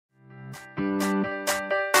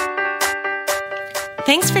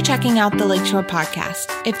Thanks for checking out the Lakeshore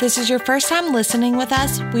Podcast. If this is your first time listening with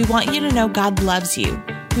us, we want you to know God loves you.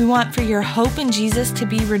 We want for your hope in Jesus to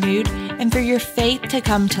be renewed and for your faith to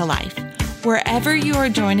come to life. Wherever you are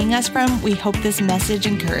joining us from, we hope this message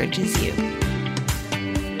encourages you.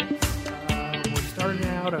 We're starting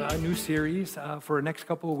out a new series for the next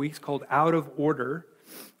couple of weeks called Out of Order.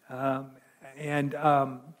 How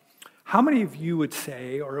many of you would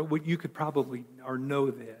say, or what you could probably or know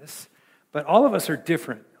this, but all of us are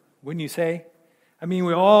different, wouldn't you say? I mean,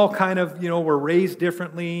 we all kind of, were raised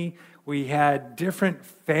differently. We had different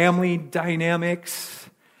family dynamics.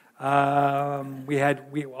 We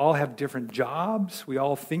all have different jobs. We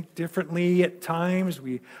all think differently at times.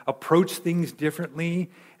 We approach things differently.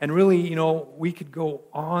 And really, we could go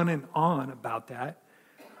on and on about that.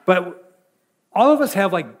 But all of us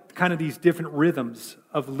have like kind of these different rhythms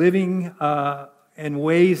of living and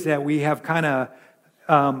ways that we have kind of,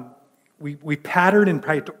 we pattern and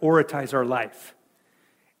prioritize our life.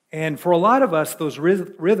 And for a lot of us, those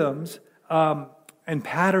rhythms and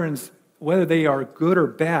patterns, whether they are good or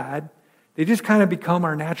bad, they just kind of become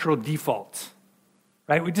our natural defaults,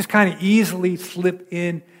 right? We just kind of easily slip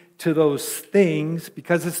into those things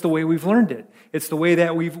because it's the way we've learned it. It's the way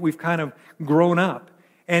that we've kind of grown up.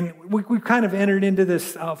 And we've kind of entered into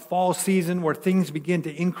this fall season where things begin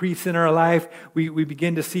to increase in our life. We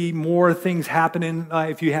begin to see more things happening.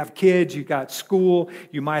 If you have kids, you got school,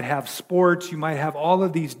 you might have sports, you might have all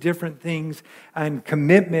of these different things and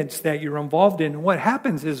commitments that you're involved in. And what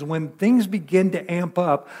happens is when things begin to amp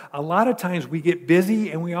up, a lot of times we get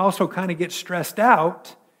busy and we also kind of get stressed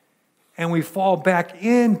out and we fall back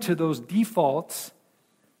into those defaults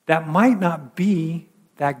that might not be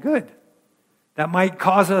that good. That might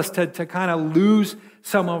cause us to kind of lose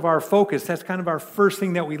some of our focus. That's kind of our first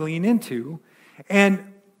thing that we lean into.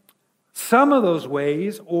 And some of those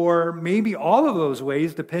ways, or maybe all of those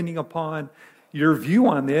ways, depending upon your view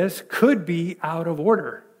on this, could be out of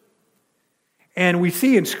order. And we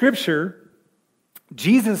see in Scripture,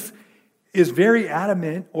 Jesus is very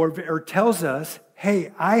adamant or tells us,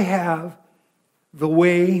 hey, I have the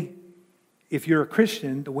way, if you're a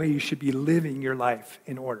Christian, the way you should be living your life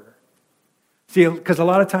in order. See, because a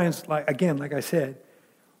lot of times, like I said,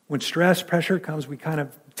 when stress, pressure comes, we kind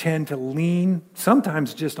of tend to lean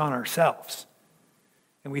sometimes just on ourselves.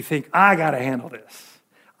 And we think, I got to handle this.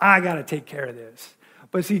 I got to take care of this.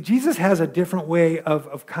 But see, Jesus has a different way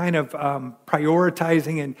of kind of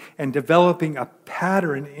prioritizing and developing a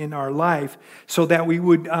pattern in our life so that we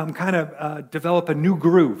would develop a new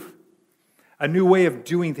groove, a new way of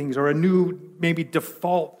doing things, or a new maybe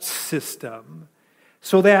default system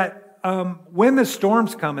so that when the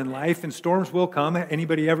storms come in life, and storms will come,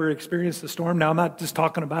 anybody ever experienced a storm? Now, I'm not just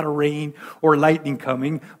talking about a rain or lightning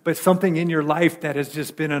coming, but something in your life that has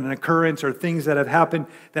just been an occurrence or things that have happened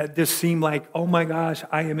that just seem like, oh my gosh,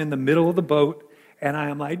 I am in the middle of the boat, and I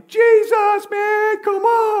am like, Jesus, man, come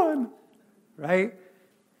on, right?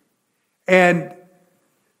 And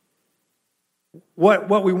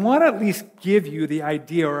what we want to at least give you the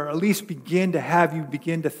idea, or at least begin to have you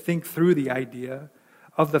begin to think through the idea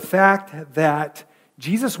of the fact that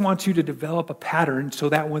Jesus wants you to develop a pattern so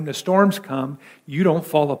that when the storms come, you don't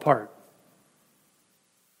fall apart.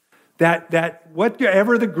 That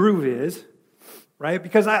whatever the groove is, right?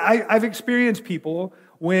 Because I've experienced people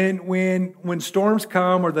when storms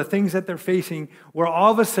come or the things that they're facing, where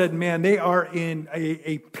all of a sudden, man, they are in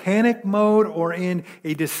a panic mode or in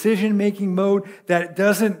a decision-making mode that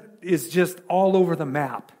is just all over the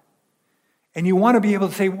map. And you want to be able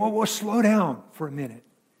to say, well, slow down for a minute.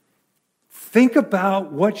 Think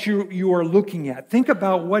about what you are looking at. Think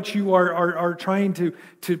about what you are trying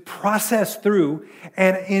to process through.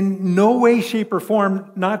 And in no way, shape, or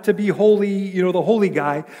form, not to be holy, the holy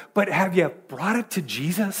guy, but have you brought it to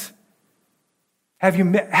Jesus? Have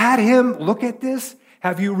you had him look at this?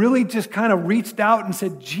 Have you really just kind of reached out and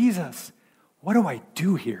said, Jesus, what do I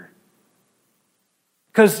do here?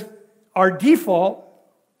 Because our default,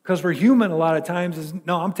 because we're human a lot of times, is,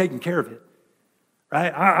 no, I'm taking care of it.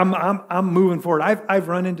 Right? I'm moving forward. I've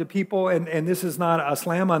run into people, and this is not a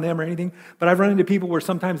slam on them or anything, but I've run into people where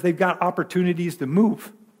sometimes they've got opportunities to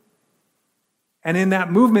move. And in that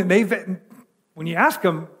movement, when you ask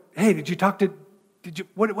them, hey,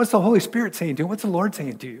 what's the Holy Spirit saying to you? What's the Lord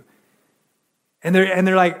saying to you? And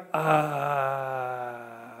they're like,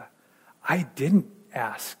 I didn't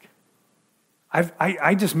ask.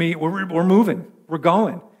 We're moving. We're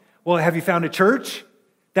going. Well, have you found a church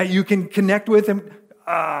that you can connect with? And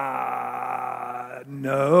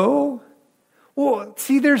no. Well,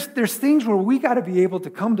 see, there's things where we got to be able to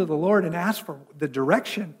come to the Lord and ask for the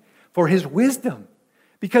direction. for his wisdom.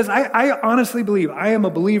 Because I honestly believe, I am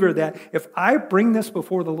a believer that if I bring this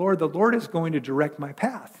before the Lord is going to direct my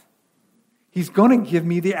path. He's going to give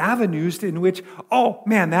me the avenues in which, oh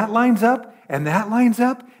man, that lines up, and that lines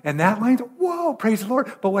up, and that lines up. Whoa, praise the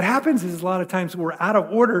Lord. But what happens is a lot of times we're out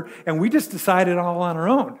of order, and we just decide it all on our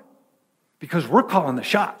own because we're calling the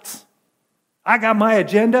shots. I got my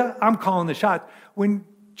agenda, I'm calling the shots. When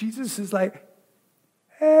Jesus is like,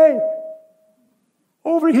 hey,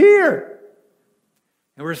 over here.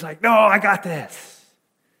 And we're just like, no, I got this.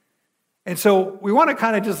 And so we want to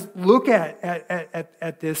kind of just look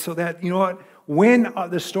at this so that, you know what, when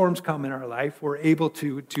the storms come in our life, we're able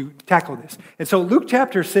to tackle this. And so Luke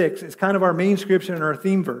chapter 6 is kind of our main scripture and our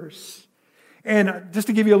theme verse. And just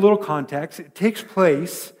to give you a little context, it takes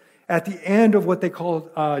place at the end of what they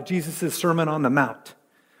call Jesus' Sermon on the Mount,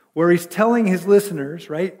 where he's telling his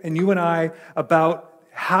listeners, right, and you and I, about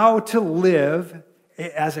how to live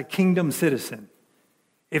as a kingdom citizen.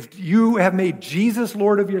 If you have made Jesus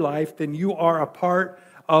Lord of your life, then you are a part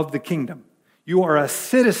of the kingdom. You are a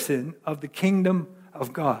citizen of the kingdom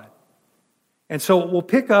of God. And so we'll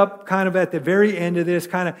pick up kind of at the very end of this,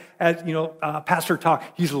 kind of as, you know, Pastor talk,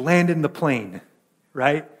 he's landing the plane,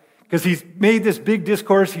 right? Because he's made this big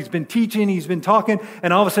discourse, he's been teaching, he's been talking,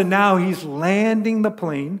 and all of a sudden now he's landing the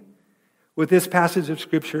plane with this passage of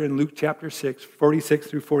Scripture in Luke chapter 6, 46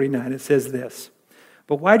 through 49. It says this,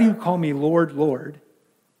 "But why do you call me Lord, Lord,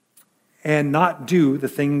 and not do the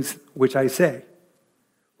things which I say?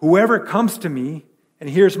 Whoever comes to me and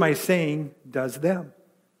hears my saying does them.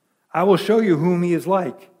 I will show you whom he is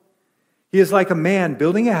like. He is like a man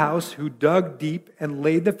building a house who dug deep and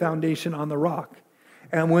laid the foundation on the rock.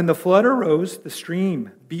 And when the flood arose, the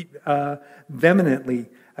stream beat vehemently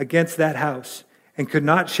against that house and could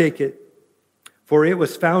not shake it, for it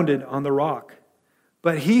was founded on the rock.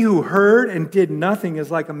 But he who heard and did nothing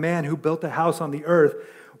is like a man who built a house on the earth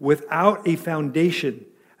without a foundation,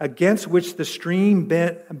 against which the stream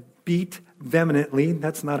beat vehemently,"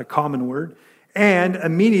 that's not a common word, "and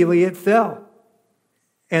immediately it fell.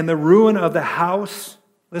 And the ruin of the house,"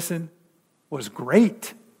 listen, "was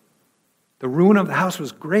great." The ruin of the house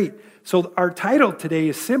was great. So our title today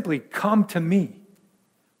is simply, "Come to Me,"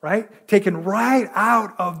 right? Taken right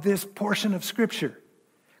out of this portion of Scripture.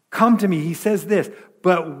 Come to me. He says this,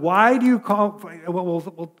 "But why do you call,"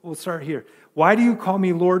 we'll start here. "Why do you call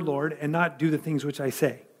me Lord, Lord, and not do the things which I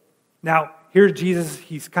say?" Now, here's Jesus.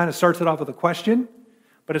 He kind of starts it off with a question,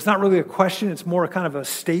 but it's not really a question. It's more kind of a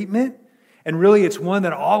statement. And really, it's one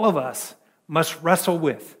that all of us must wrestle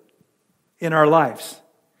with in our lives,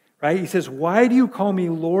 right? He says, "Why do you call me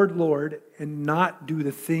Lord, Lord, and not do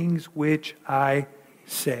the things which I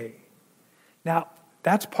say?" Now,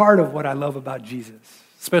 that's part of what I love about Jesus,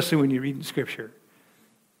 especially when you read in Scripture.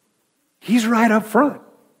 He's right up front,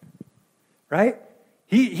 right?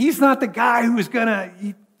 He's not the guy who's going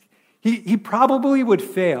to, he probably would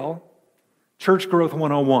fail Church Growth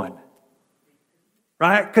 101,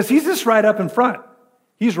 right? Because he's just right up in front.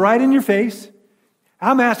 He's right in your face.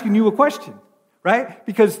 I'm asking you a question, right?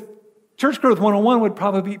 Because Church Growth 101 would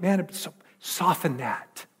probably be, man, soften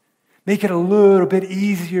that. Make it a little bit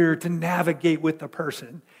easier to navigate with the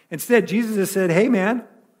person. Instead, Jesus has said, "Hey, man,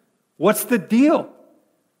 what's the deal?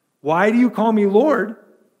 Why do you call me Lord,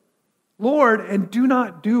 Lord, and do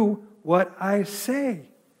not do what I say?"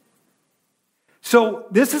 So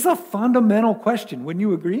this is a fundamental question. Wouldn't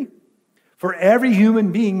you agree? For every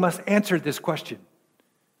human being must answer this question.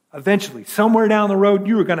 Eventually, somewhere down the road,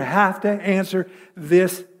 you are going to have to answer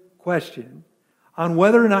this question on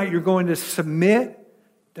whether or not you're going to submit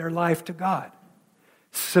their life to God.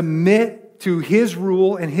 Submit to His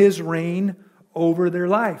rule and His reign over their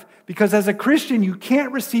life. Because as a Christian, you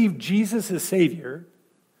can't receive Jesus as Savior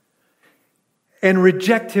and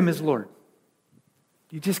reject Him as Lord.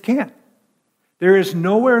 You just can't. There is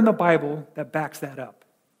nowhere in the Bible that backs that up.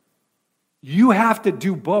 You have to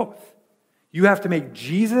do both. You have to make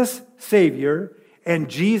Jesus Savior and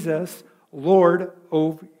Jesus Lord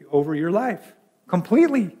over your life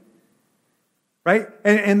completely. Right?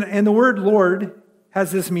 And the word Lord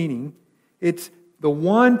has this meaning. It's the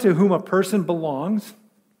one to whom a person belongs,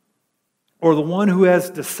 or the one who has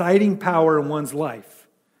deciding power in one's life.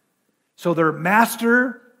 So they're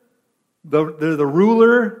master, they're the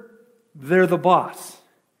ruler, they're the boss.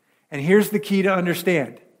 And here's the key to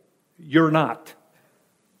understand. You're not.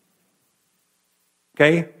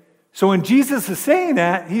 Okay? So when Jesus is saying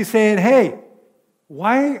that, He's saying, hey,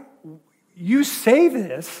 why you say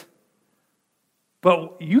this,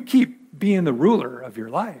 but you keep being the ruler of your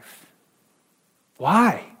life?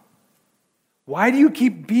 Why? Why do you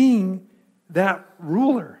keep being that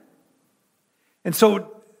ruler? And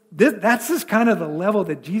so that's just kind of the level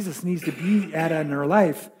that Jesus needs to be at in our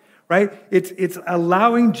life, right? It's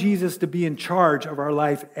allowing Jesus to be in charge of our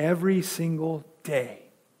life every single day.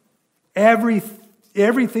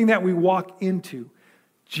 Everything that we walk into,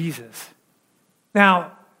 Jesus.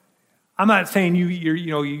 Now, I'm not saying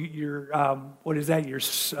you're what is that? You're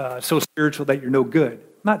so spiritual that you're no good.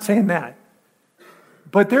 I'm not saying that.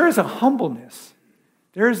 But there is a humbleness.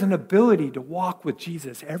 There is an ability to walk with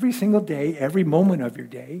Jesus every single day, every moment of your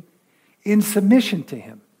day, in submission to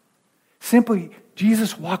him. Simply,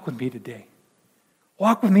 Jesus, walk with me today.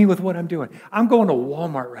 Walk with me with what I'm doing. I'm going to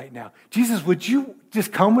Walmart right now. Jesus, would you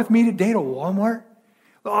just come with me today to Walmart?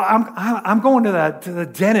 I'm going to the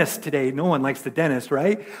dentist today. No one likes the dentist,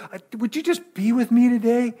 right? Would you just be with me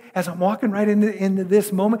today as I'm walking right into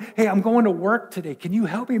this moment? Hey, I'm going to work today. Can you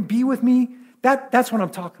help me be with me? That's what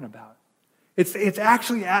I'm talking about. It's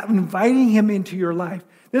actually inviting him into your life.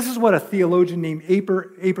 This is what a theologian named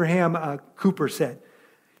Abraham Cooper said.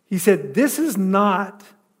 He said, there is not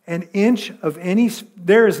an inch of any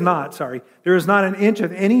sphere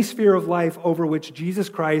of life over which Jesus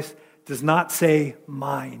Christ does not say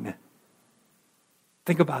mine.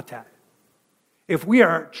 Think about that. If we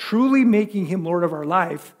are truly making him Lord of our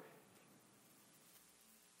life,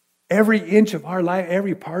 every inch of our life,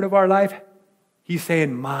 every part of our life, he's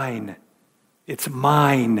saying mine. It's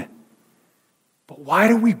mine. But why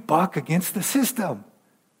do we buck against the system?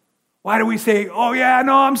 Why do we say, oh yeah,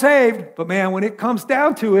 no, I'm saved. But man, when it comes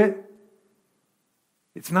down to it,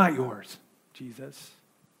 it's not yours, Jesus.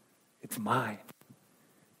 It's mine.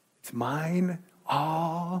 It's mine,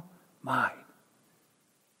 all mine.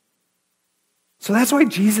 So that's why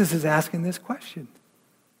Jesus is asking this question.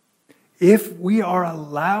 If we are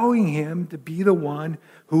allowing him to be the one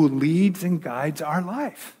who leads and guides our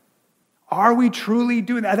life, are we truly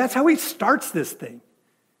doing that? That's how he starts this thing.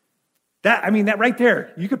 That right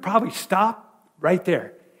there, you could probably stop right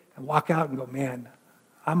there and walk out and go, man,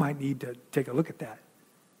 I might need to take a look at that.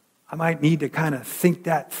 I might need to kind of think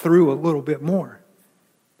that through a little bit more.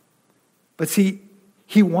 But see,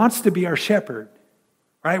 he wants to be our shepherd,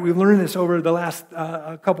 right? We've learned this over the last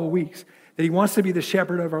couple of weeks, that he wants to be the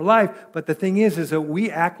shepherd of our life. But the thing is that we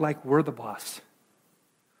act like we're the boss.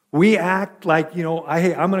 We act like, hey,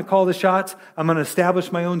 I'm going to call the shots. I'm going to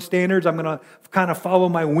establish my own standards. I'm going to kind of follow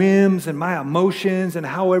my whims and my emotions and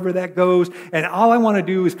however that goes. And all I want to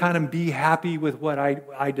do is kind of be happy with what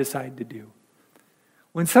I decide to do.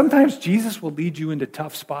 When sometimes Jesus will lead you into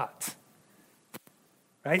tough spots,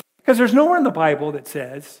 right? Because there's nowhere in the Bible that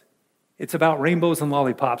says it's about rainbows and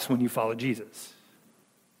lollipops when you follow Jesus.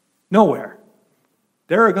 Nowhere.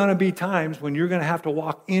 There are going to be times when you're going to have to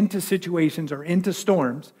walk into situations or into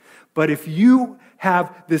storms. But if you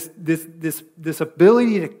have this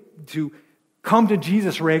ability to come to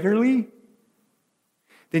Jesus regularly,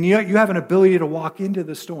 then you have an ability to walk into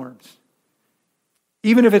the storms.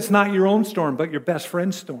 Even if it's not your own storm, but your best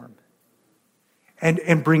friend's storm.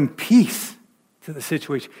 And bring peace to the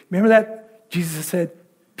situation. Remember that? Jesus said,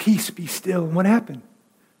 peace, be still. And what happened?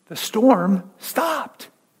 The storm stopped.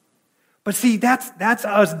 But see, that's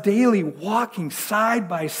us daily walking side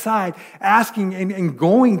by side, asking and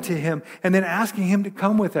going to him, and then asking him to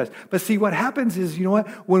come with us. But see, what happens is,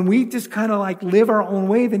 when we just kind of like live our own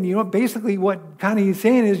way, then basically what kind of he's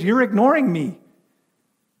saying is, you're ignoring me.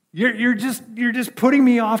 You're just putting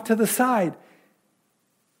me off to the side.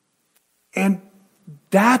 And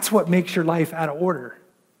that's what makes your life out of order.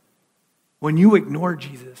 When you ignore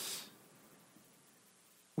Jesus.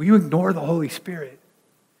 When you ignore the Holy Spirit.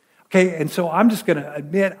 Okay, and so I'm just going to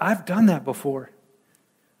admit, I've done that before.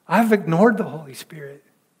 I've ignored the Holy Spirit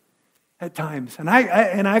at times. And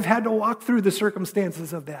I've had to walk through the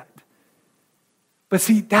circumstances of that. But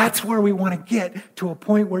see, that's where we want to get to a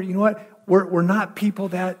point where, we're not people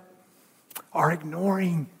that are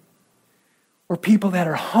ignoring. We're people that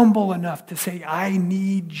are humble enough to say, I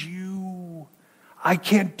need you. I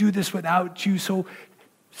can't do this without you. So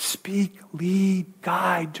speak, lead,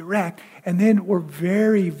 guide, direct. And then we're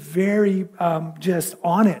very, very just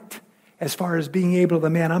on it as far as being able to,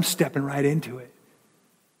 I'm stepping right into it.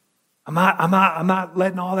 I'm not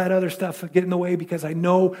letting all that other stuff get in the way because I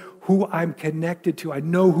know who I'm connected to. I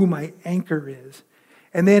know who my anchor is.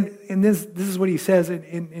 And this is what he says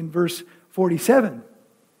in verse 47.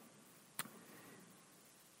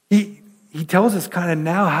 He tells us kind of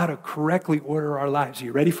now how to correctly order our lives. Are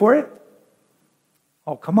you ready for it?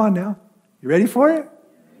 Oh, come on now. You ready for it?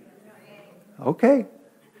 Okay.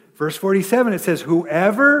 Verse 47, it says,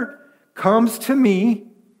 whoever comes to me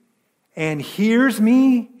and hears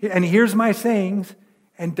my sayings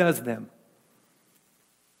and does them.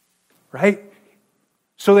 Right?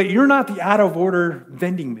 so that you're not the out of order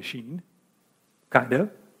vending machine, kind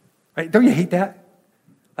of. Right? Don't you hate that?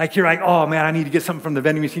 Like you're like, oh man, I need to get something from the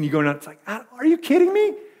vending machine. You go, it's like, are you kidding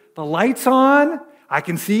me? The light's on. I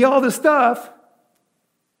can see all the stuff.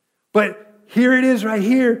 But here it is right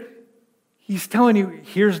here. He's telling you,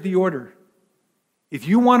 here's the order. If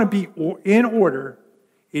you want to be in order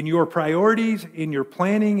in your priorities, in your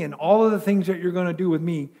planning, and all of the things that you're going to do with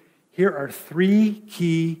me, here are 3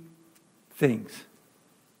 key things.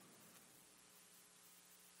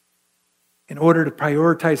 In order to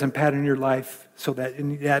prioritize and pattern your life so that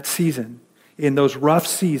in that season, in those rough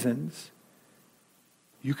seasons,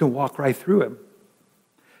 you can walk right through them.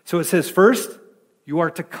 So it says, first, you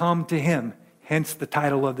are to come to him, hence the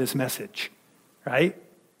title of this message, right?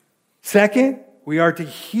 Second, we are to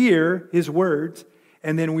hear his words,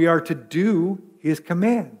 and then we are to do his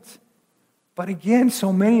commands. But again,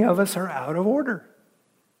 so many of us are out of order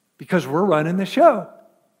because we're running the show.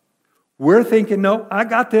 We're thinking, no, I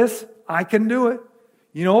got this. I can do it.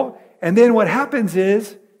 And then what happens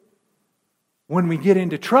is when we get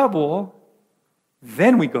into trouble,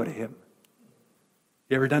 then we go to him.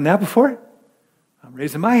 You ever done that before? I'm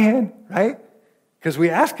raising my hand, right? Because we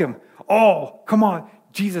ask him, oh, come on,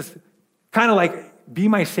 Jesus, kind of like, be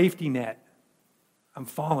my safety net. I'm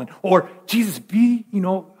falling. Or, Jesus, be,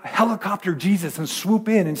 a helicopter Jesus and swoop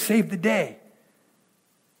in and save the day.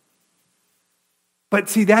 But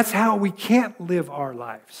see, that's how we can't live our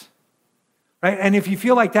lives. Right? And if you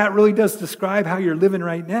feel like that really does describe how you're living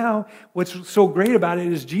right now, what's so great about it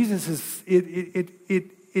is Jesus is,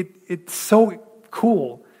 it's so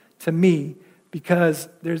cool to me because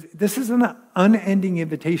this is an unending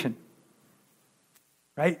invitation.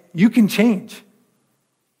 Right? You can change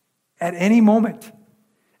at any moment,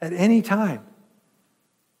 at any time.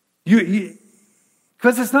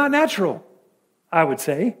 Because it's not natural, I would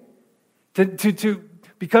say, to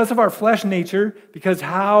because of our flesh nature, because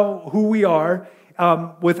who we are,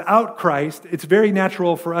 without Christ, it's very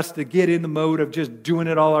natural for us to get in the mode of just doing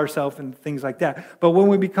it all ourselves and things like that. But when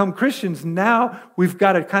we become Christians, now we've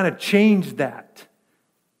got to kind of change that.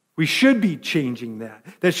 We should be changing that.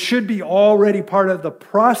 That should be already part of the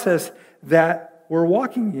process that we're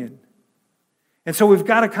walking in. And so we've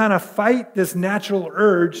got to kind of fight this natural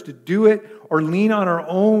urge to do it or lean on our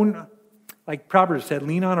own, like Proverbs said,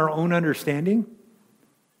 lean on our own understanding.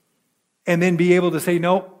 And then be able to say,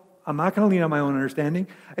 no, I'm not going to lean on my own understanding.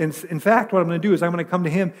 And in fact, what I'm going to do is I'm going to come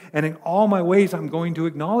to him, and in all my ways, I'm going to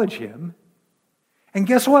acknowledge him. And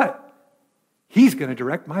guess what? He's going to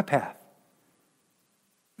direct my path.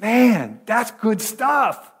 Man, that's good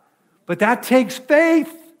stuff. But that takes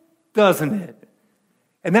faith, doesn't it?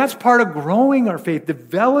 And that's part of growing our faith,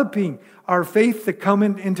 developing our faith to come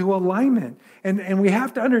into alignment. And we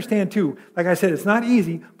have to understand, too, like I said, it's not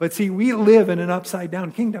easy, but see, we live in an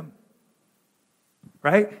upside-down kingdom.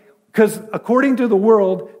 Right? Because according to the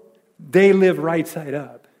world, they live right side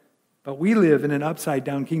up. But we live in an upside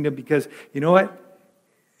down kingdom because, you know what?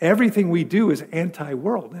 Everything we do is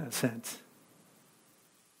anti-world in a sense.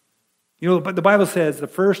 But the Bible says the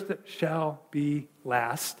first shall be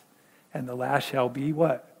last and the last shall be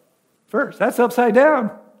what? First. That's upside down.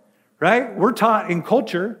 Right? We're taught in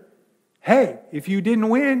culture, hey, if you didn't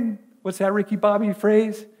win, what's that Ricky Bobby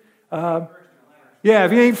phrase? Yeah,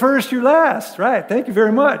 if you ain't first, you're last. Right. Thank you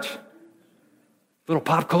very much. Little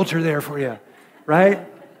pop culture there for you. Right?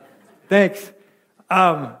 Thanks.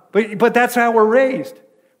 But that's how we're raised.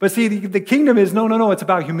 But see, the kingdom is, no, it's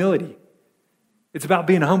about humility. It's about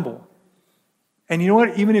being humble. And you know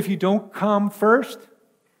what? Even if you don't come first,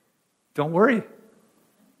 don't worry.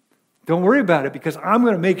 Don't worry about it because I'm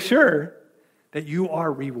going to make sure that you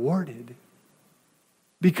are rewarded.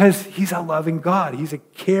 Because he's a loving God. He's a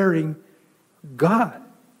caring God.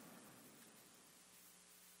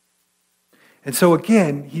 And so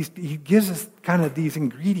again, he gives us kind of these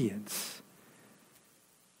ingredients.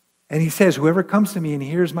 And he says, whoever comes to me and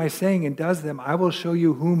hears my saying and does them, I will show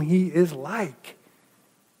you whom he is like.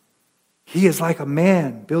 He is like a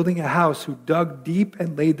man building a house who dug deep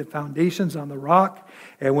and laid the foundations on the rock.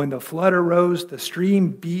 And when the flood arose, the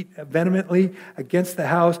stream beat vehemently against the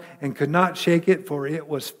house and could not shake it, for it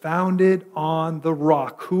was founded on the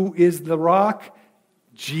rock. Who is the rock?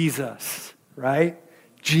 Jesus, right?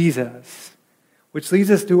 Jesus. Which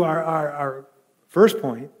leads us to our first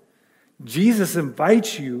point. Jesus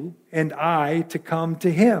invites you and I to come to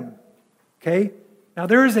him. Okay? Now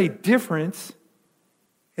there is a difference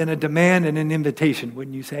in a demand and an invitation,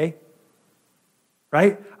 wouldn't you say?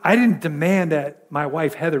 Right? I didn't demand that my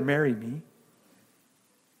wife Heather marry me.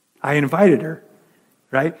 I invited her,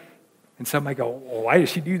 right? And some might go, well, why did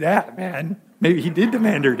she do that, man? Maybe he did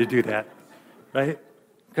demand her to do that, right?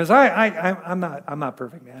 Because I'm not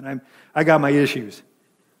perfect, man. I got my issues.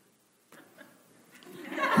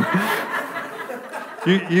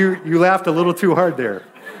 You laughed a little too hard there.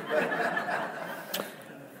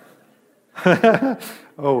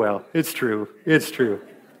 Oh, well, it's true. It's true.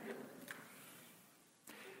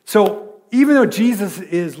 So even though Jesus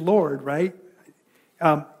is Lord, right,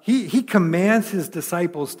 he commands his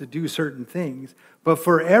disciples to do certain things, but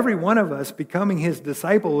for every one of us, becoming his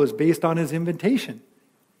disciple is based on his invitation,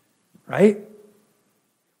 right?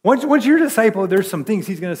 Once you're a disciple, there's some things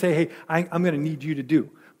he's going to say, hey, I'm going to need you to do.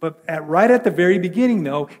 But right at the very beginning,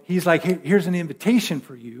 though, he's like, hey, here's an invitation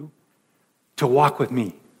for you to walk with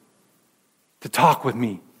me, to talk with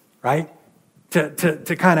me, right?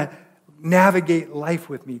 To kind of navigate life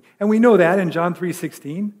with me. And we know that in John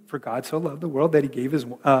 3:16, for God so loved the world that he gave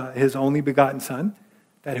his only begotten Son,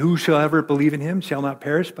 that whosoever believe in him shall not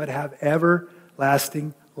perish, but have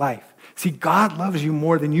everlasting life. See, God loves you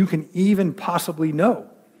more than you can even possibly know,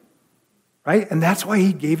 right? And that's why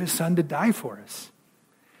he gave his Son to die for us.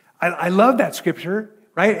 I love that scripture,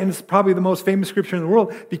 right? And it's probably the most famous scripture in the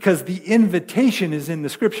world because the invitation is in the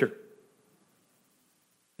scripture.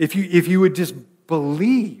 If you would just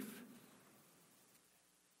believe.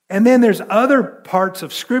 And then there's other parts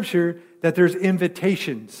of scripture that there's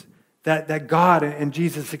invitations that God and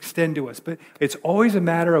Jesus extend to us. But it's always a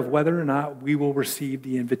matter of whether or not we will receive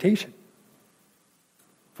the invitation.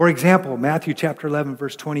 For example, Matthew chapter 11,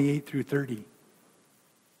 verse 28 through 30.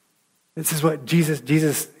 This is what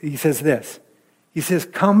Jesus, he says this. He says,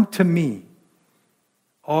 come to me,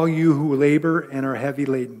 all you who labor and are heavy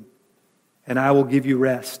laden, and I will give you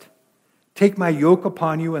rest. Take my yoke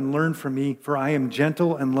upon you and learn from me, for I am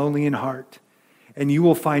gentle and lowly in heart, and you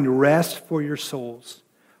will find rest for your souls.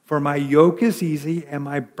 For my yoke is easy and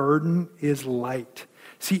my burden is light.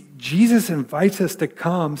 See, Jesus invites us to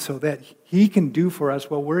come so that he can do for us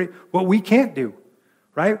what we can't do,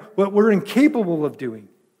 right? What we're incapable of doing.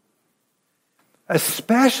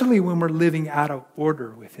 Especially when we're living out of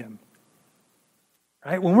order with him.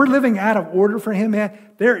 Right? When we're living out of order for him, man,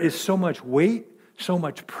 there is so much weight, so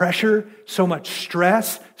much pressure, so much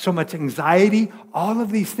stress, so much anxiety, all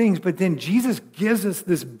of these things. But then Jesus gives us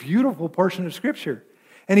this beautiful portion of scripture.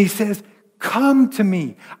 And he says, come to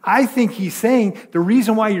me. I think he's saying the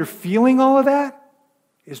reason why you're feeling all of that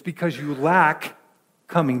is because you lack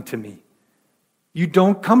coming to me. You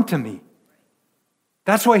don't come to me.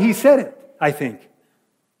 That's why he said it, I think.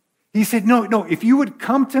 He said, no, if you would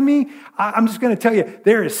come to me, I'm just going to tell you,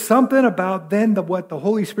 there is something about then what the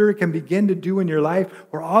Holy Spirit can begin to do in your life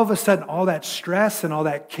where all of a sudden all that stress and all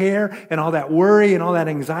that care and all that worry and all that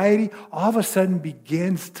anxiety all of a sudden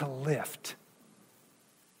begins to lift.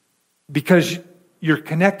 Because you're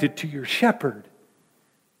connected to your shepherd.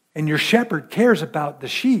 And your shepherd cares about the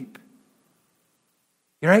sheep.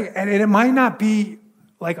 Right? And it might not be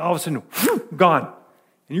like all of a sudden, gone.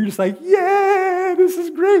 And you're just like, yeah, this is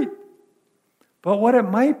great. But what it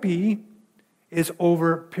might be is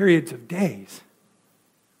over periods of days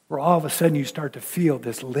where all of a sudden you start to feel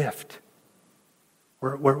this lift.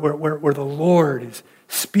 Where the Lord is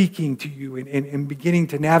speaking to you and beginning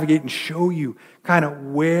to navigate and show you kind of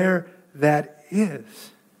where that is.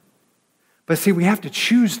 But see, we have to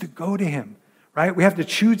choose to go to him, right? We have to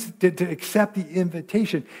choose to accept the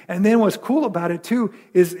invitation. And then what's cool about it too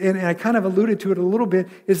is, and I kind of alluded to it a little bit,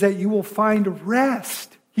 is that you will find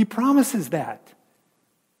rest. He promises that.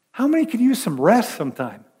 How many could use some rest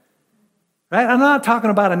sometime? Right? I'm not talking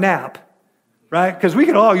about a nap, right? Because we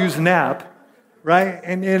could all use a nap, right?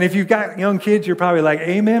 And if you've got young kids, you're probably like,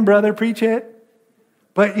 amen, brother, preach it.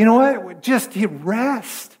 But you know what? Just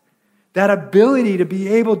rest. That ability to be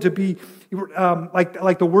able to be,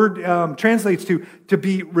 like the word translates to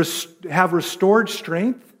have restored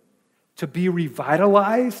strength, to be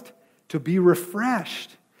revitalized, to be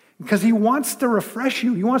refreshed. Because he wants to refresh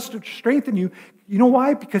you. He wants to strengthen you. You know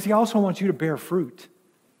why? Because he also wants you to bear fruit.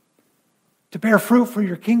 To bear fruit for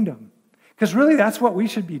your kingdom. Because really that's what we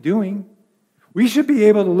should be doing. We should be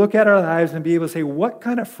able to look at our lives and be able to say, what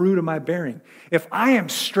kind of fruit am I bearing? If I am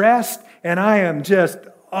stressed and I am just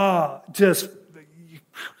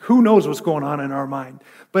who knows what's going on in our mind.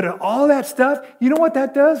 But all that stuff, you know what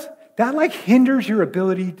that does? That like hinders your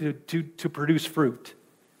ability to produce fruit.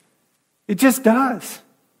 It just does.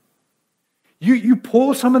 You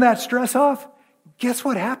pull some of that stress off, guess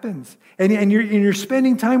what happens? And you're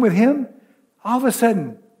spending time with him, all of a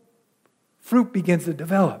sudden, fruit begins to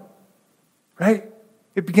develop. Right?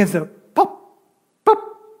 It begins to pop, pop,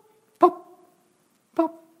 pop,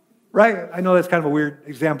 pop. Right? I know that's kind of a weird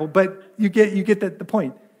example, but you get the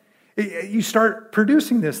point. You start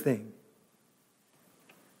producing this thing.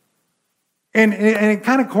 And it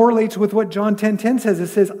kind of correlates with what John 10:10 says. It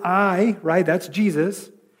says, I, right, that's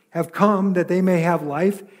Jesus, have come that they may have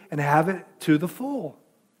life and have it to the full.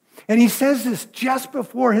 And he says this just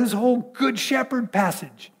before his whole Good Shepherd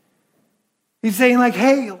passage. He's saying like,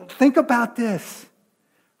 hey, think about this,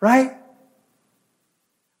 right?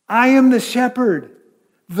 I am the shepherd,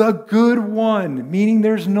 the good one, meaning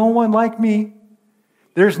there's no one like me.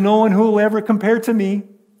 There's no one who will ever compare to me.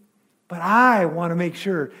 But I want to make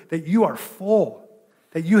sure that you are full,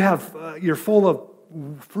 that you're full of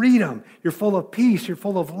freedom, you're full of peace, you're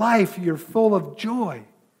full of life, you're full of joy.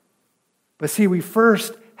 But see, we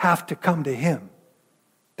first have to come to him.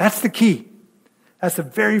 That's the key. That's the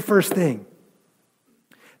very first thing.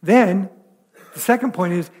 Then, the second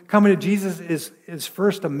point is coming to Jesus is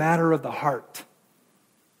first a matter of the heart.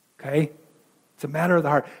 Okay? It's a matter of the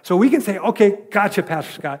heart. So we can say, okay, gotcha,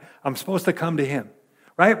 Pastor Scott. I'm supposed to come to him.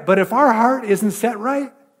 Right? But if our heart isn't set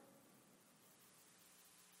right,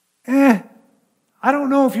 I don't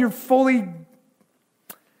know if you're fully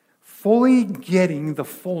getting the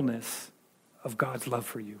fullness of God's love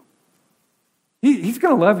for you. He's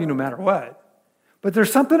going to love you no matter what. But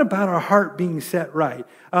there's something about our heart being set right.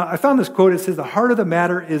 I found this quote. It says, the heart of the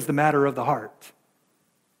matter is the matter of the heart.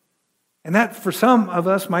 And that, for some of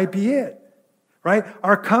us, might be it. Right?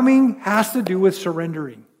 Our coming has to do with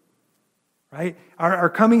surrendering. Right? Our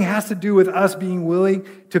coming has to do with us being willing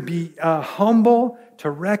to be humble,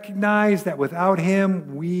 to recognize that without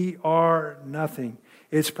him, we are nothing.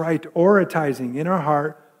 It's prioritizing in our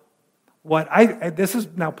heart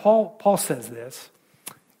Paul says this,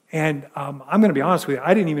 and I'm going to be honest with you,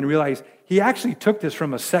 I didn't even realize he actually took this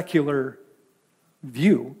from a secular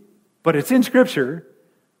view, but it's in Scripture,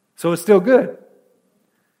 so it's still good.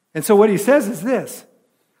 And so what he says is this,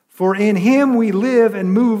 for in him we live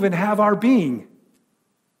and move and have our being.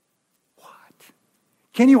 What?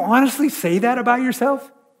 Can you honestly say that about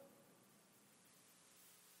yourself?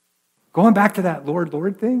 Going back to that Lord,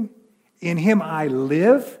 Lord thing, in him I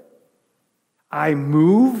live, I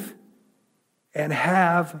move, and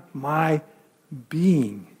have my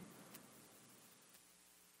being.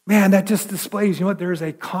 Man, that just displays, there is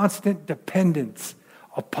a constant dependence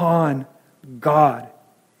upon God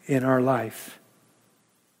in our life.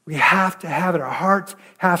 We have to have it. Our hearts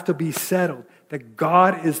have to be settled that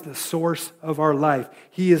God is the source of our life.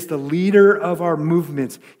 He is the leader of our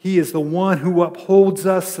movements. He is the one who upholds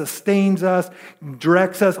us, sustains us,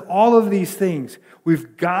 directs us, all of these things.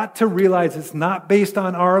 We've got to realize it's not based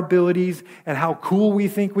on our abilities and how cool we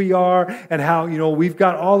think we are and how, we've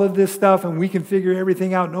got all of this stuff and we can figure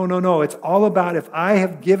everything out. No. It's all about if I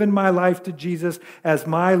have given my life to Jesus as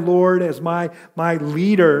my Lord, as my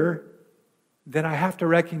leader, then I have to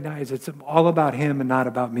recognize it's all about him and not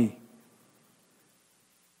about me.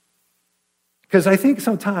 Because I think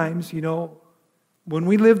sometimes, when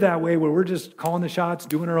we live that way, where we're just calling the shots,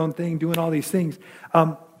 doing our own thing, doing all these things,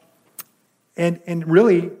 and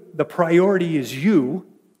really the priority is you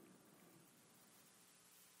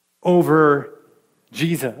over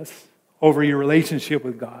Jesus, over your relationship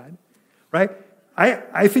with God, right?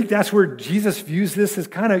 I think that's where Jesus views this as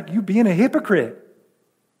kind of you being a hypocrite.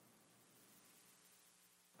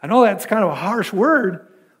 I know that's kind of a harsh word,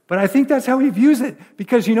 but I think that's how he views it.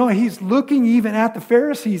 Because, he's looking even at the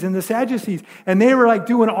Pharisees and the Sadducees, and they were like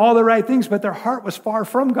doing all the right things, but their heart was far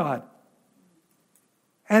from God.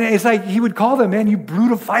 And it's like he would call them, man, you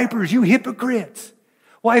brood of vipers, you hypocrites.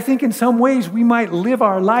 Well, I think in some ways we might live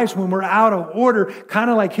our lives when we're out of order, kind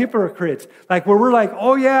of like hypocrites. Like where we're like,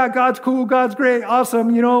 oh yeah, God's cool, God's great,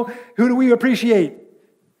 awesome, who do we appreciate?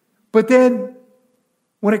 But then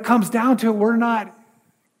when it comes down to it, we're not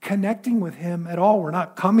connecting with him at all. We're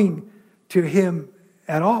not coming to him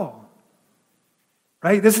at all.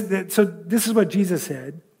 Right? This is what Jesus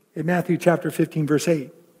said in Matthew chapter 15, verse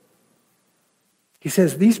 8. He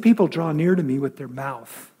says, these people draw near to me with their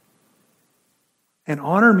mouth and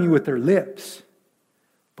honor me with their lips,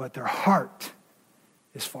 but their heart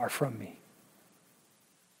is far from me.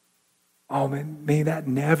 Oh, man, may that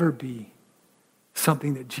never be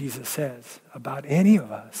something that Jesus says about any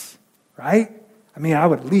of us, right? I mean, I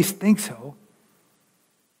would at least think so.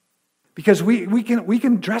 Because we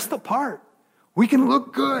can dress the part. We can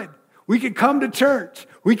look good. We could come to church.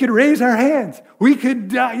 We could raise our hands. We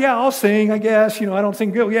could, I'll sing, I guess. I don't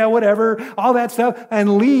sing good. Yeah, whatever. All that stuff.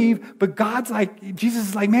 And leave. But Jesus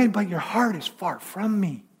is like, man, but your heart is far from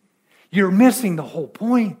me. You're missing the whole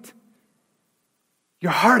point.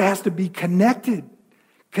 Your heart has to be connected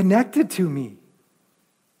to me.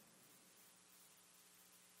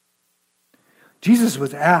 Jesus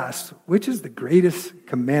was asked, which is the greatest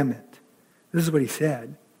commandment? This is what he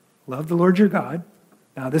said. Love the Lord your God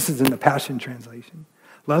Now, this is in the Passion Translation.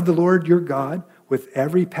 Love the Lord your God with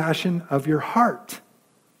every passion of your heart.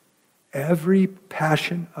 Every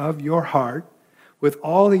passion of your heart, with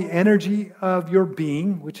all the energy of your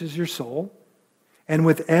being, which is your soul, and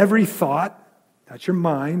with every thought, that's your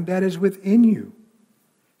mind, that is within you.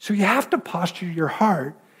 So you have to posture your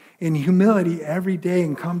heart in humility every day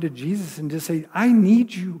and come to Jesus and just say, I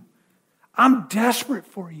need you. I'm desperate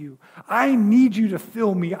for you. I need you to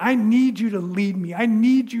fill me. I need you to lead me. I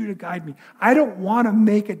need you to guide me. I don't want to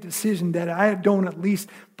make a decision that I don't at least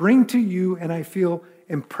bring to you and I feel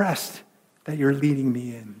impressed that you're leading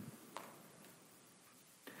me in.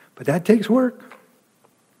 But that takes work.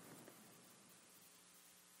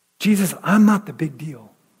 Jesus, I'm not the big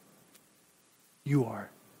deal. You are.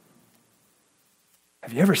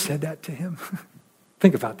 Have you ever said that to him?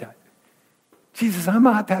 Think about that. Jesus, I'm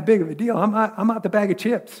not that big of a deal. I'm not the bag of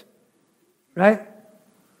chips, right?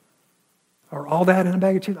 Or all that in a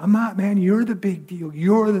bag of chips. I'm not, man. You're the big deal.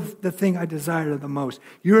 You're the thing I desire the most.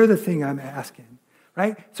 You're the thing I'm asking,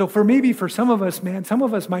 right? So for some of us, man, some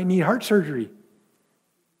of us might need heart surgery.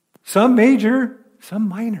 Some major, some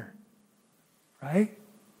minor, right?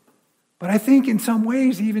 But I think in some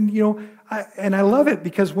ways, even, I love it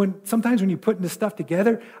because sometimes when you put this stuff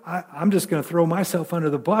together, I'm just going to throw myself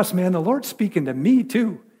under the bus, man. The Lord's speaking to me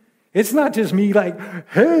too. It's not just me like,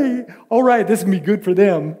 hey, all right, this is going to be good for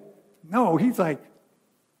them. No, he's like,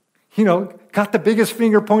 got the biggest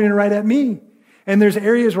finger pointing right at me. And there's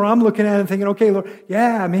areas where I'm looking at it and thinking, okay, Lord,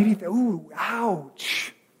 yeah, maybe, ooh,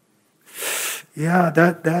 ouch. Yeah,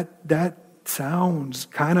 that sounds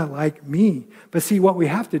kind of like me. But see, what we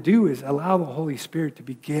have to do is allow the Holy Spirit to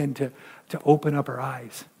begin to open up our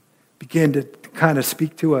eyes, begin to kind of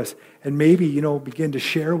speak to us, and maybe, begin to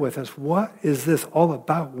share with us, what is this all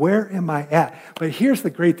about? Where am I at? But here's the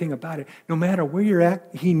great thing about it. No matter where you're at,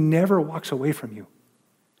 he never walks away from you.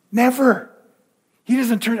 Never. He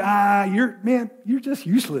doesn't turn, you're just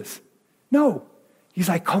useless. No. He's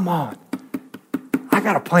like, come on. I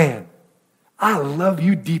got a plan. I love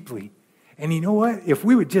you deeply. And you know what? If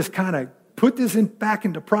we would just kind of put this back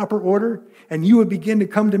into proper order and you would begin to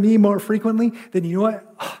come to me more frequently, then you know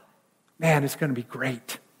what? Oh, man, it's going to be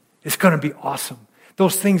great. It's going to be awesome.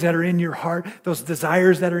 Those things that are in your heart, those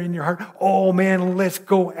desires that are in your heart, oh man, let's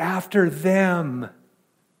go after them.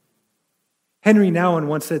 Henry Nouwen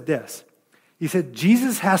once said this. He said,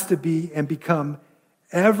 Jesus has to be and become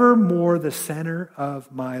ever more the center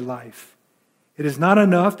of my life. It is not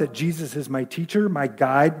enough that Jesus is my teacher, my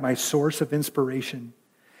guide, my source of inspiration.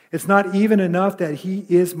 It's not even enough that he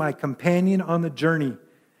is my companion on the journey,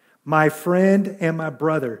 my friend and my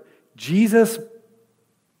brother. Jesus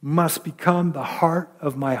must become the heart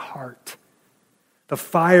of my heart, the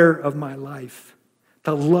fire of my life,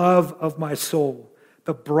 the love of my soul,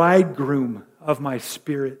 the bridegroom of my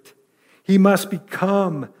spirit. He must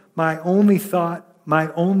become my only thought,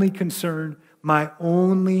 my only concern, my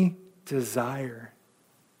only desire.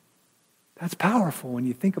 That's powerful when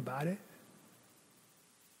you think about it.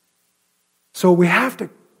 So we have to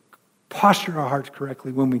posture our hearts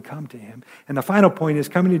correctly when we come to him. And the final point is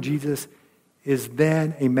coming to Jesus is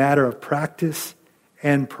then a matter of practice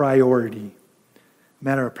and priority.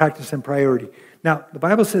 Matter of practice and priority. Now, the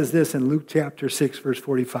Bible says this in Luke chapter 6, verse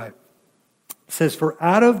 45. It says, for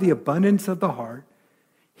out of the abundance of the heart,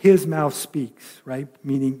 his mouth speaks, right?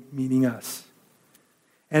 Meaning us.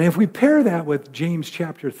 And if we pair that with James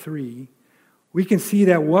chapter 3, we can see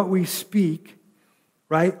that what we speak,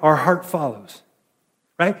 right, our heart follows,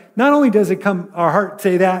 right? Not only does it come, our heart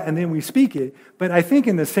say that and then we speak it, but I think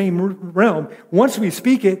in the same realm, once we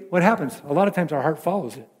speak it, what happens? A lot of times our heart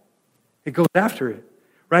follows it. It goes after it,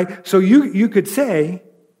 right? So you could say,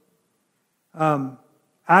 out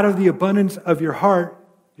of the abundance of your heart,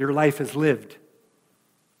 your life is lived.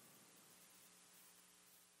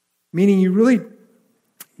 Meaning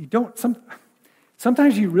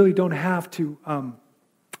sometimes you really don't have to,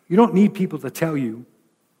 you don't need people to tell you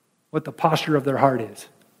what the posture of their heart is.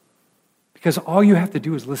 Because all you have to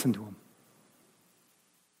do is listen to them.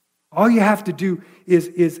 All you have to do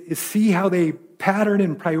is see how they pattern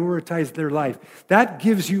and prioritize their life. That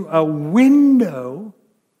gives you a window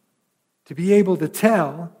to be able to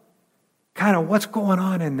tell kind of what's going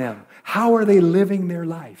on in them. How are they living their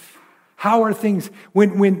life? How are things,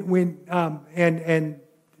 and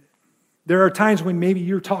there are times when maybe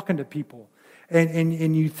you're talking to people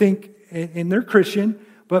and you think, and they're Christian,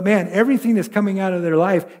 but man, everything that's coming out of their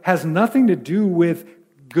life has nothing to do with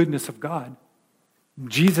goodness of God.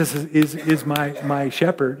 Jesus is my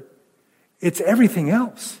shepherd. It's everything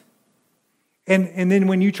else. And then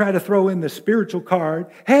when you try to throw in the spiritual card,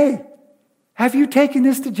 hey, have you taken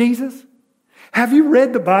this to Jesus? Have you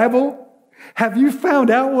read the Bible? Have you found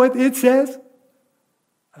out what it says?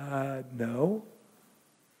 No.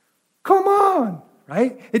 Come on,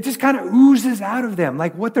 right? It just kind of oozes out of them,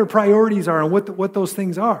 like what their priorities are and what those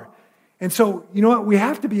things are. And so, you know what? We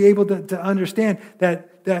have to be able to understand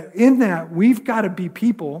that in that, we've got to be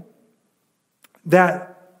people that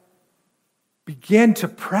begin to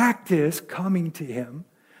practice coming to Him,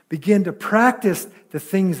 begin to practice the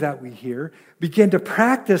things that we hear, begin to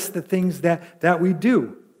practice the things that we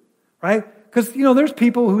do, right? Because, there's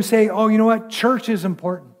people who say, oh, you know what? Church is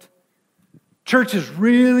important. Church is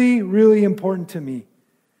really, really important to me.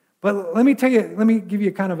 But let me give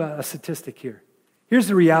you kind of a statistic here. Here's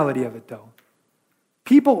the reality of it, though.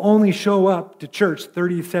 People only show up to church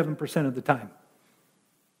 37% of the time.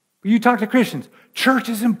 You talk to Christians, church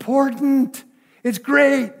is important. It's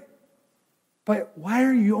great. But why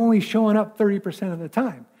are you only showing up 30% of the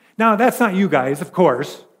time? Now, that's not you guys, of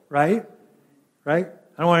course, right? Right?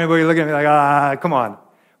 I don't want anybody looking at me like, come on.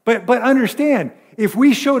 But understand, if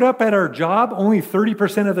we showed up at our job only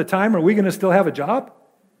 30% of the time, are we going to still have a job?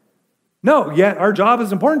 No, yet our job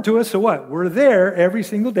is important to us, so what? We're there every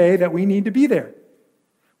single day that we need to be there.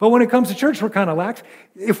 But when it comes to church, we're kind of lax.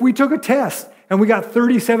 If we took a test and we got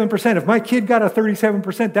 37%, if my kid got a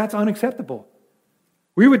 37%, that's unacceptable.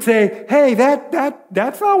 We would say, hey,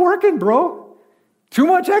 that's not working, bro. Too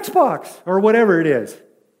much Xbox or whatever it is.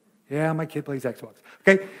 Yeah, my kid plays Xbox.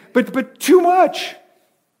 Okay, but too much.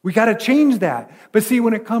 We got to change that. But see,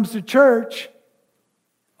 when it comes to church,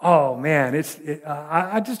 oh man,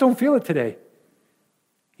 I just don't feel it today.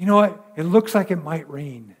 You know what? It looks like it might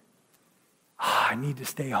rain. I need to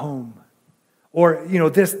stay home. Or,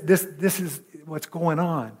 this is what's going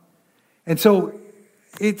on. And so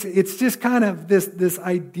it's just kind of this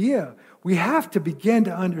idea. We have to begin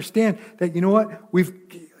to understand that, you know what?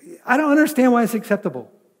 I don't understand why it's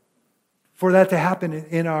acceptable for that to happen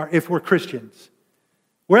if we're Christians.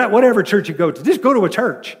 We're at whatever church you go to. Just go to a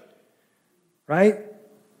church, right?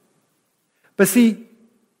 But see,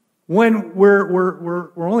 when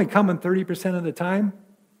we're only coming 30% of the time,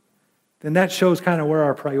 then that shows kind of where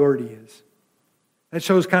our priority is. That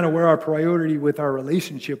shows kind of where our priority with our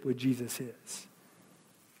relationship with Jesus is.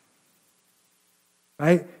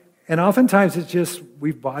 Right? And oftentimes it's just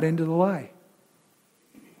we've bought into the lie.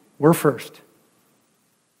 We're first.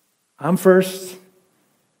 I'm first.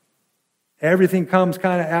 Everything comes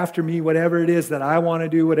kind of after me, whatever it is that I want to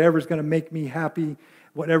do, whatever's going to make me happy,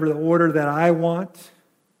 whatever the order that I want.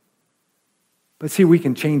 But see, we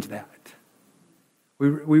can change that. We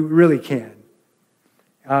really can.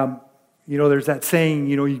 There's that saying,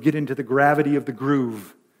 you get into the gravity of the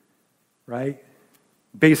groove, right?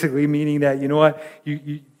 Basically meaning that, you know what,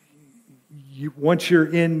 you once you're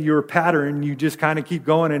in your pattern, you just kind of keep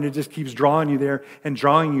going and it just keeps drawing you there and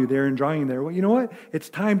drawing you there and drawing you there. Well, you know what? It's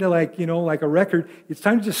time to like a record, it's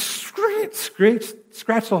time to just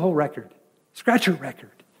scratch the whole record. Scratch your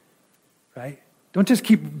record, right? Don't just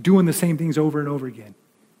keep doing the same things over and over again.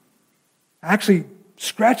 Actually,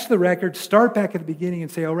 scratch the record, start back at the beginning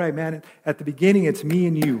and say, all right, man, at the beginning, it's me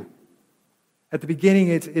and you. At the beginning,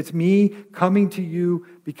 it's me coming to you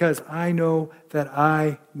because I know that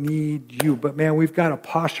I need you. But man, we've got to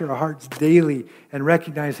posture our hearts daily and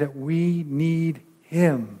recognize that we need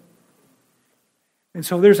Him. And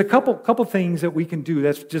so there's a couple things that we can do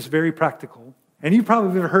that's just very practical. And you've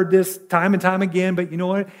probably heard this time and time again, but you know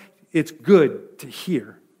what? It's good to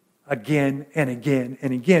hear again and again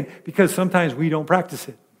and again because sometimes we don't practice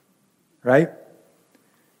it, right?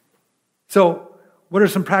 So what are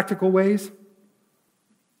some practical ways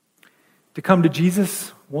to come to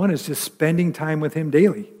Jesus? One is just spending time with Him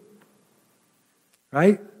daily,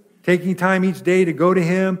 right? Taking time each day to go to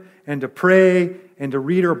Him and to pray and to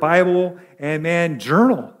read our Bible and, man,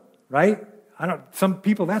 journal, right? Some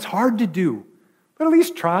people, that's hard to do, but at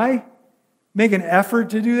least try. Make an effort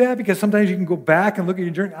to do that because sometimes you can go back and look at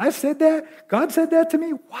your journey. I said that? God said that to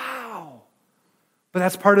me? Wow. But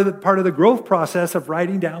that's part of the growth process of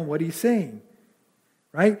writing down what He's saying,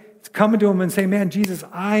 right? It's coming to Him and saying, man, Jesus,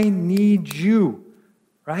 I need you,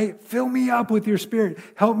 right? Fill me up with your Spirit.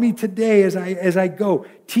 Help me today as I go.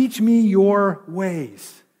 Teach me your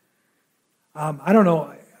ways. I don't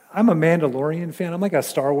know. I'm a Mandalorian fan. I'm like a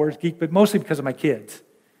Star Wars geek, but mostly because of my kids,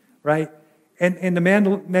 right? And the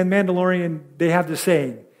Mandalorian, they have this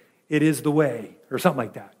saying, it is the way, or something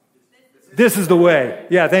like that. This is the way.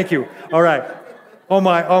 Yeah, thank you. All right. All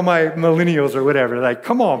my millennials or whatever, like,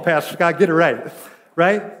 come on, Pastor Scott, get it right.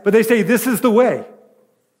 Right? But they say, this is the way.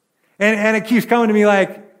 And it keeps coming to me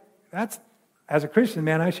like, as a Christian,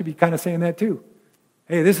 man, I should be kind of saying that too.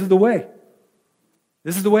 Hey, this is the way.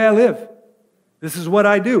 This is the way I live. This is what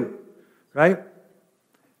I do. right?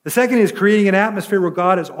 The second is creating an atmosphere where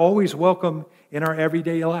God is always welcome in our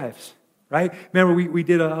everyday lives, right? Remember, we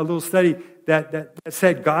did a little study that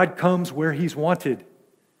said God comes where he's wanted.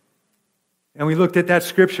 And we looked at that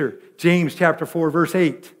scripture, James chapter 4, verse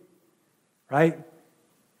 8, right?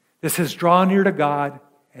 This says, draw near to God,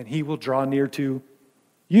 and he will draw near to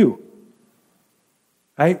you.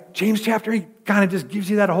 Right? James chapter 8 kind of just gives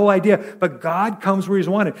you that whole idea. But God comes where he's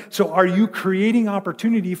wanted. So are you creating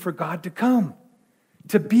opportunity for God to come?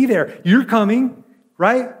 To be there? You're coming,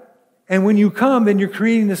 right? And when you come, then you're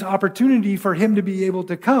creating this opportunity for him to be able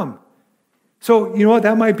to come. So, you know what?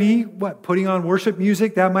 That might be, putting on worship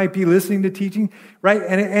music. That might be listening to teaching, right?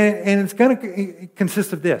 And it's going to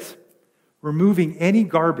consist of this. Removing any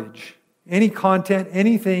garbage, any content,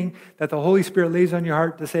 anything that the Holy Spirit lays on your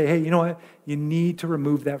heart to say, hey, you know what? You need to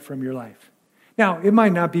remove that from your life. Now, it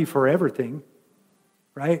might not be for everything,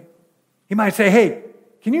 right? He might say, hey,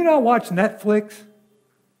 can you not watch Netflix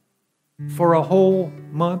for a whole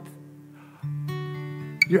month?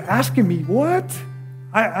 You're asking me, what?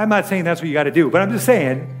 I'm not saying that's what you got to do, but I'm just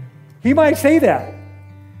saying, he might say that.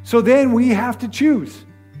 So then we have to choose.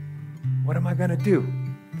 What am I going to do?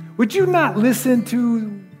 Would you not listen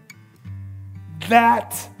to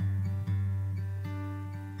that?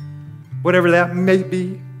 Whatever that may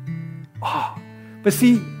be. But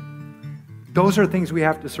see, those are things we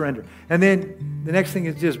have to surrender. And then the next thing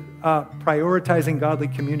is just prioritizing godly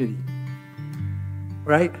community.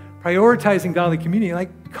 Right? Prioritizing godly community,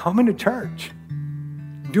 like coming to church.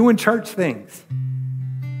 Doing church things.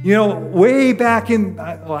 You know, way back in,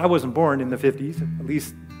 I wasn't born in the 50s, at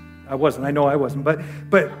least I wasn't. I know I wasn't. But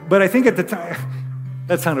I think at the time,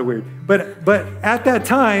 that sounded weird. But at that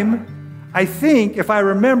time, I think, if I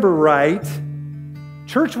remember right,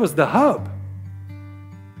 church was the hub.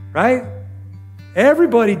 Right?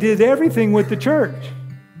 Everybody did everything with the church.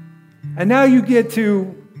 And now you get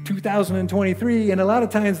to 2023, and a lot of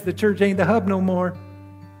times the church ain't the hub no more.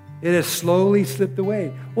 It has slowly slipped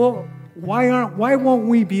away. Well, why won't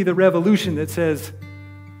we be the revolution that says,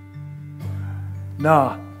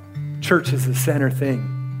 nah, church is the center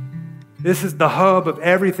thing. This is the hub of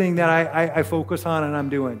everything that I focus on and I'm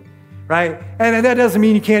doing, right? And that doesn't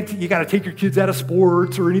mean you got to take your kids out of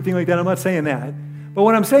sports or anything like that. I'm not saying that. But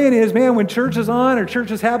what I'm saying is, man, when church is on or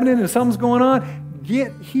church is happening and something's going on,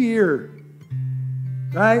 get here,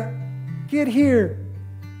 right? Get here.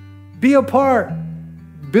 Be a part.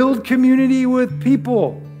 Build community with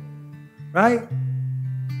people, right?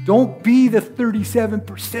 Don't be the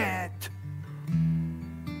 37%.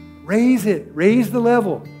 Raise it. Raise the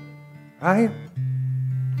level, right?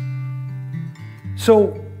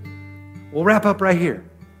 So we'll wrap up right here.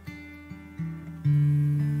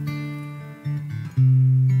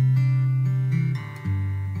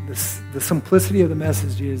 The simplicity of the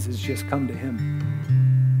message is just come to him.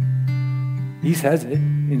 He says it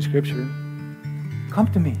in Scripture. Come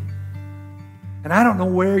to me. And I don't know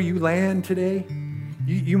where you land today.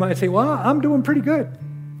 You might say, well, I'm doing pretty good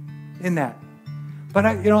in that. But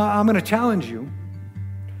I'm going to challenge you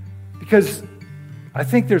because I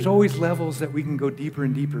think there's always levels that we can go deeper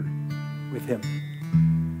and deeper with him.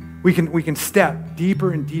 We can step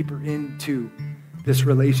deeper and deeper into this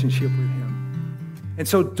relationship with him. And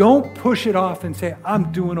so don't push it off and say,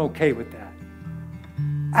 I'm doing okay with that.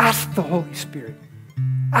 Ask the Holy Spirit.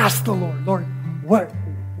 Ask the Lord,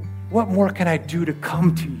 what more can I do to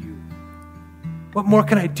come to you? What more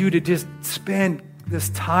can I do to just spend this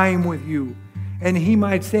time with you? And he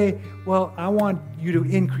might say, well, I want you to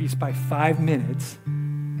increase by 5 minutes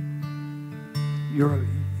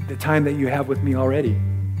the time that you have with me already.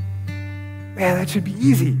 Man, that should be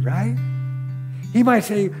easy, right? He might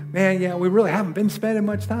say, man, yeah, we really haven't been spending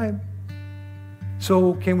much time.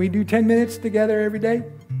 So can we do 10 minutes together every day?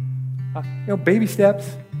 Baby steps.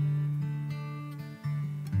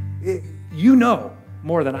 You know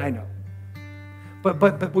more than I know.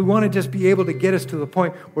 But we want to just be able to get us to the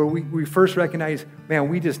point where we first recognize, man,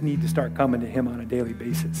 we just need to start coming to him on a daily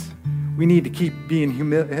basis. We need to keep being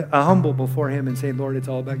humble before him and saying, Lord, it's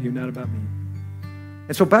all about you, not about me.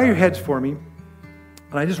 And so bow your heads for me.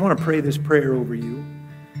 And I just want to pray this prayer over you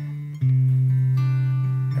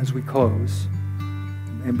as we close.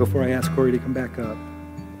 And before I ask Corey to come back up.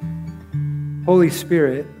 Holy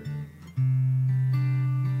Spirit,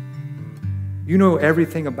 you know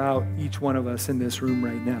everything about each one of us in this room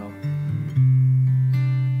right now.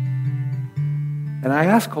 And I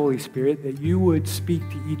ask, Holy Spirit, that you would speak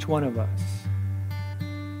to each one of us.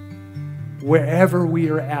 Wherever we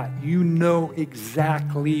are at, you know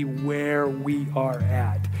exactly where we are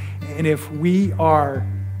at. And if we are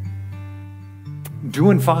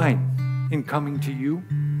doing fine in coming to you,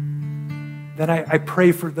 then I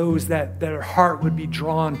pray for those that their heart would be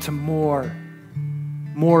drawn to more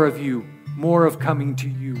of you, more of coming to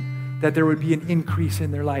you, that there would be an increase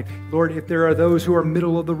in their life. Lord, if there are those who are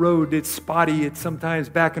middle of the road, it's spotty, it's sometimes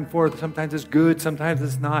back and forth, sometimes it's good, sometimes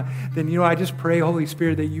it's not, then, I just pray, Holy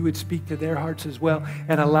Spirit, that you would speak to their hearts as well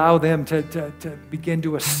and allow them to begin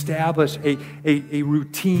to establish a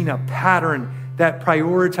routine, a pattern that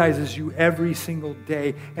prioritizes you every single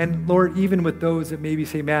day. And Lord, even with those that maybe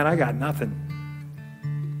say, man, I got nothing,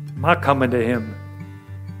 I'm not coming to him.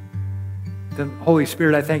 Then, Holy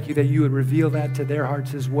Spirit, I thank you that you would reveal that to their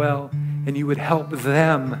hearts as well, and you would help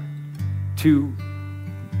them to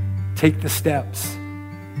take the steps.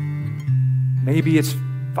 Maybe it's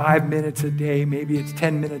 5 minutes a day, maybe it's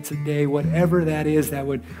 10 minutes a day, whatever that is that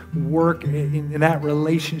would work in that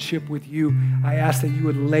relationship with you. I ask that you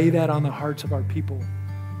would lay that on the hearts of our people,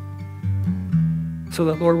 so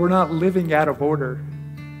that, Lord, we're not living out of order,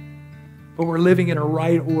 but we're living in a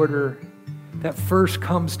right order that first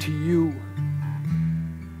comes to you,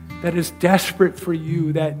 that is desperate for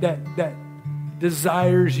you, that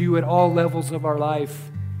desires you at all levels of our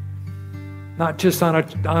life, not just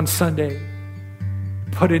on Sunday,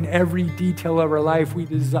 but in every detail of our life. We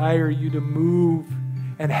desire you to move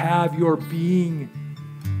and have your being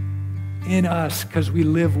in us because we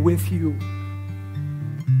live with you.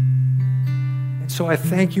 And so I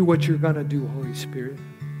thank you what you're going to do, Holy Spirit.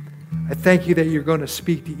 I thank you that you're going to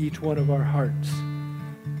speak to each one of our hearts.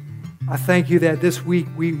 I thank you that this week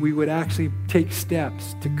we would actually take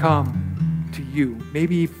steps to come to you.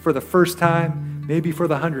 Maybe for the first time, maybe for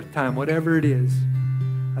the 100th time, whatever it is.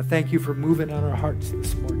 I thank you for moving on our hearts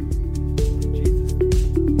this morning. In Jesus' name.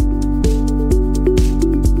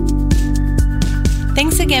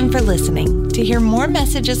 Thanks again for listening. To hear more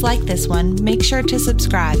messages like this one, make sure to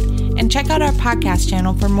subscribe and check out our podcast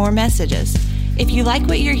channel for more messages. If you like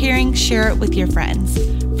what you're hearing, share it with your friends.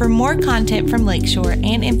 For more content from Lakeshore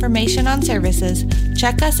and information on services,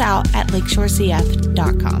 check us out at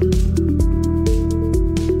lakeshorecf.com.